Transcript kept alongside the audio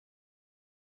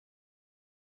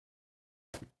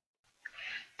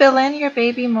Fill in your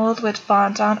baby mold with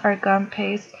fondant or gum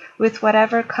paste with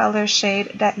whatever color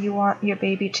shade that you want your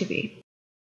baby to be.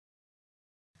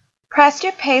 Press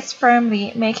your paste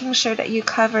firmly, making sure that you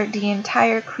cover the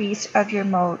entire crease of your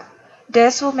mold.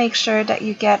 This will make sure that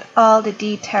you get all the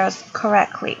details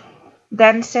correctly.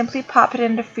 Then simply pop it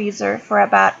in the freezer for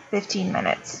about 15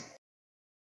 minutes.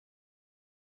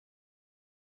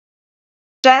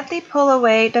 Gently pull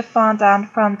away the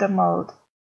fondant from the mold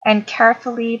and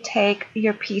carefully take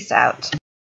your piece out.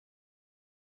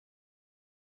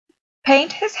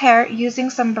 Paint his hair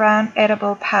using some brown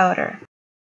edible powder.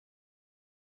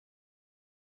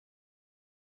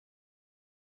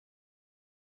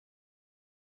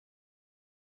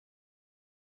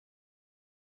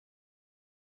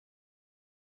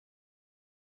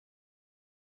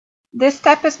 This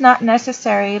step is not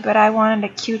necessary, but I wanted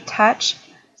a cute touch.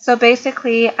 So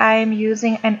basically, I'm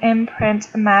using an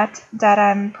imprint mat that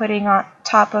I'm putting on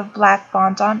top of black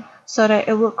fondant so that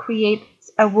it will create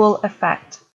a wool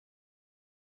effect.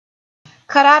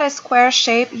 Cut out a square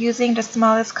shape using the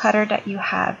smallest cutter that you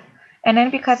have. And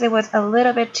then because it was a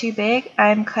little bit too big,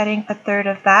 I'm cutting a third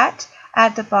of that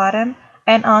at the bottom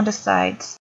and on the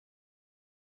sides.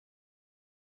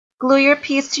 Glue your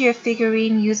piece to your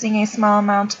figurine using a small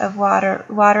amount of water.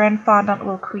 Water and fondant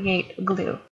will create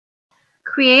glue.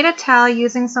 Create a towel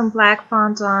using some black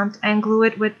fondant and glue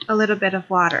it with a little bit of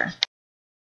water.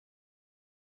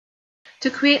 To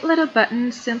create little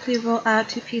buttons, simply roll out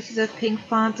 2 pieces of pink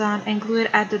fondant and glue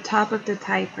it at the top of the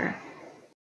diaper.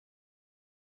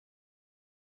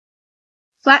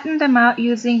 Flatten them out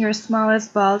using your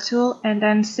smallest ball tool and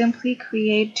then simply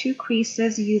create 2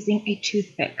 creases using a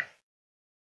toothpick.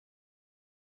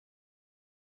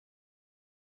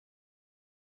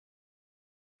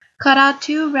 Cut out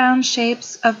 2 round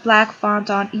shapes of black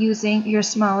fondant using your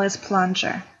smallest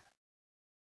plunger.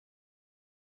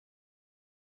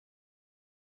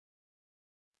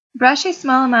 Brush a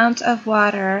small amount of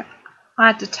water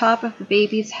at the top of the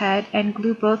baby's head and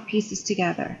glue both pieces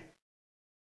together.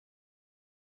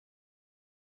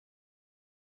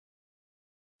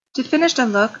 To finish the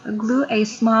look, glue a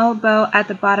small bow at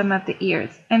the bottom of the ears.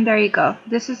 And there you go.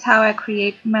 This is how I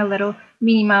create my little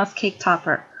Minnie Mouse cake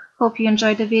topper. Hope you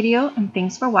enjoyed the video and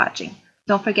thanks for watching.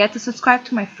 Don't forget to subscribe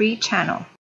to my free channel.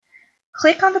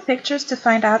 Click on the pictures to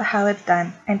find out how it's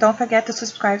done. And don't forget to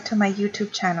subscribe to my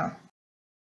YouTube channel.